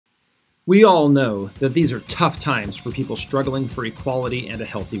We all know that these are tough times for people struggling for equality and a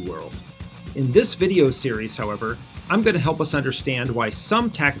healthy world. In this video series, however, I'm going to help us understand why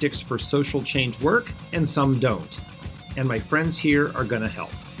some tactics for social change work and some don't. And my friends here are going to help.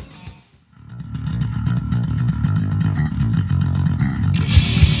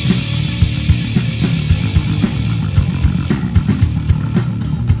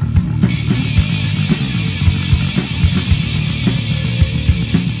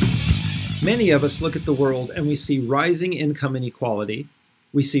 Many of us look at the world and we see rising income inequality,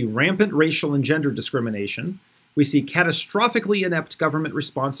 we see rampant racial and gender discrimination, we see catastrophically inept government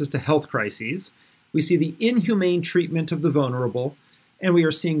responses to health crises, we see the inhumane treatment of the vulnerable, and we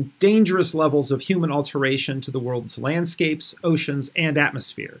are seeing dangerous levels of human alteration to the world's landscapes, oceans, and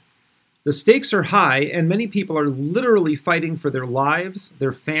atmosphere. The stakes are high, and many people are literally fighting for their lives,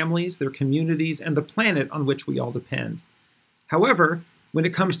 their families, their communities, and the planet on which we all depend. However, when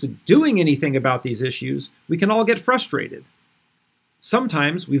it comes to doing anything about these issues, we can all get frustrated.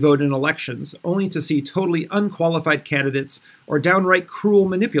 Sometimes we vote in elections only to see totally unqualified candidates or downright cruel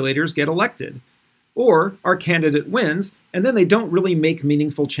manipulators get elected. Or our candidate wins, and then they don't really make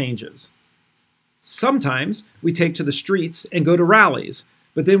meaningful changes. Sometimes we take to the streets and go to rallies,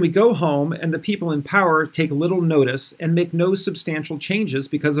 but then we go home and the people in power take little notice and make no substantial changes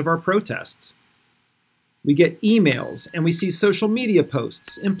because of our protests. We get emails and we see social media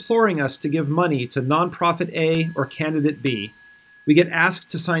posts imploring us to give money to nonprofit A or candidate B. We get asked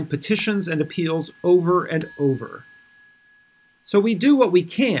to sign petitions and appeals over and over. So we do what we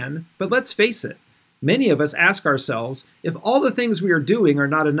can, but let's face it, many of us ask ourselves, if all the things we are doing are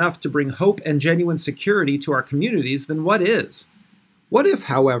not enough to bring hope and genuine security to our communities, then what is? What if,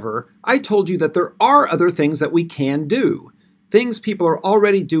 however, I told you that there are other things that we can do? Things people are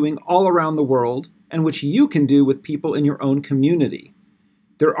already doing all around the world, and which you can do with people in your own community.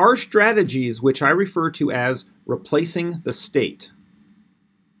 There are strategies which I refer to as replacing the state.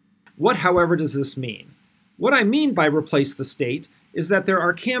 What, however, does this mean? What I mean by replace the state is that there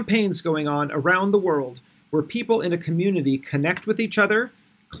are campaigns going on around the world where people in a community connect with each other,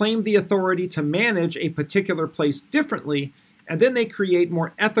 claim the authority to manage a particular place differently, and then they create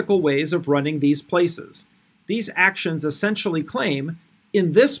more ethical ways of running these places. These actions essentially claim,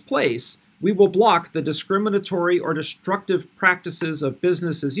 in this place, we will block the discriminatory or destructive practices of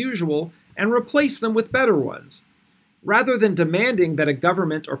business as usual and replace them with better ones. Rather than demanding that a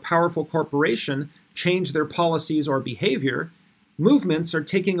government or powerful corporation change their policies or behavior, movements are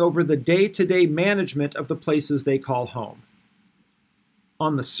taking over the day-to-day management of the places they call home.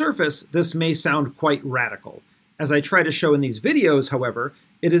 On the surface, this may sound quite radical. As I try to show in these videos, however,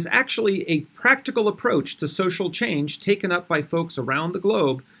 it is actually a practical approach to social change taken up by folks around the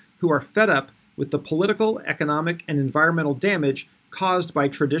globe who are fed up with the political, economic, and environmental damage caused by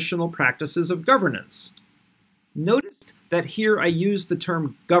traditional practices of governance. Notice that here I use the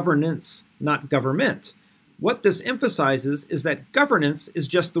term governance, not government. What this emphasizes is that governance is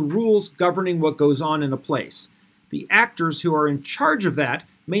just the rules governing what goes on in a place. The actors who are in charge of that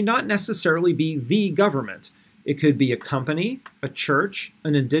may not necessarily be the government. It could be a company, a church,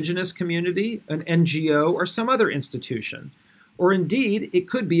 an indigenous community, an NGO, or some other institution. Or indeed, it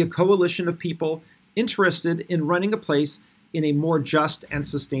could be a coalition of people interested in running a place in a more just and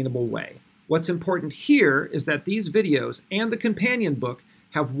sustainable way. What's important here is that these videos and the companion book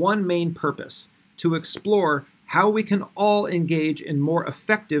have one main purpose: to explore how we can all engage in more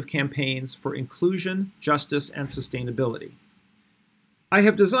effective campaigns for inclusion, justice, and sustainability. I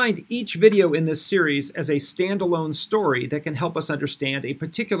have designed each video in this series as a standalone story that can help us understand a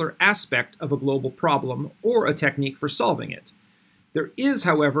particular aspect of a global problem or a technique for solving it. There is,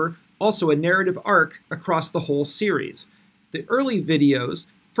 however, also a narrative arc across the whole series. The early videos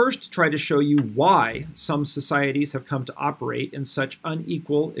first try to show you why some societies have come to operate in such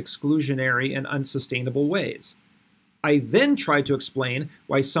unequal, exclusionary, and unsustainable ways. I then try to explain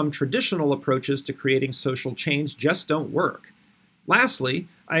why some traditional approaches to creating social change just don't work. Lastly,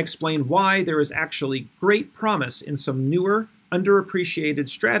 I explain why there is actually great promise in some newer, underappreciated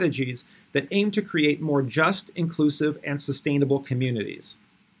strategies that aim to create more just, inclusive, and sustainable communities.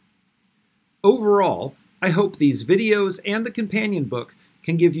 Overall, I hope these videos and the companion book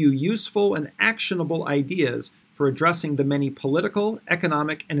can give you useful and actionable ideas for addressing the many political,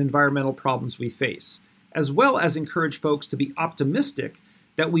 economic, and environmental problems we face, as well as encourage folks to be optimistic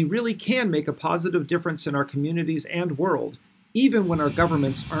that we really can make a positive difference in our communities and world, even when our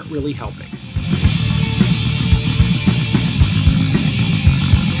governments aren't really helping.